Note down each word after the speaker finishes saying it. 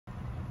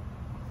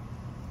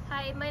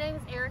Hi, my name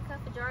is Erica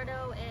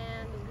Fajardo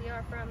and we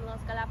are from Los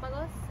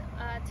Galapagos.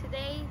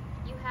 Today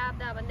you have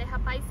the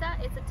bandeja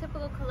paisa. It's a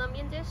typical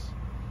Colombian dish.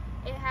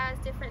 It has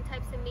different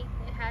types of meat.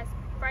 It has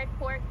fried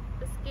pork,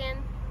 the skin,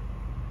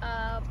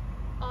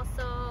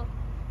 also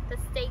the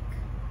steak,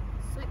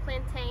 sweet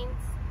plantains,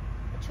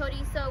 a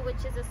chorizo,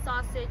 which is a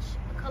sausage,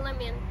 a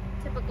Colombian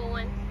typical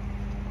one,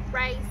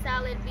 rice,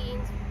 salad,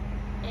 beans,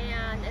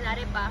 and an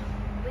arepa,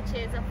 which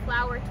is a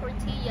flour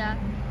tortilla,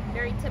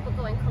 very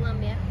typical in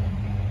Colombia.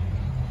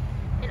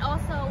 And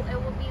also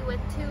it will be with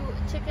 2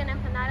 chicken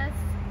empanadas.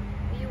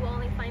 You will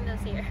only find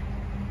those here.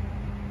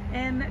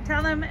 And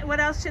tell them, what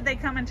else should they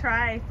come and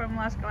try from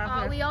Los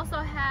Galapagos? We also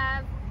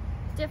have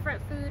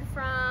different food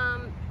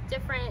from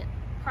different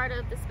part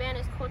of the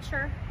Spanish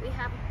culture. We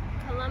have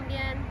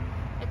Colombian,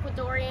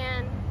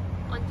 Ecuadorian,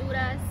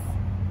 Honduras,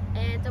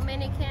 and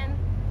Dominican,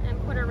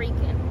 and Puerto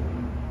Rican.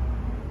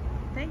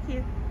 Thank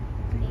you.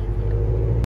 Thank you.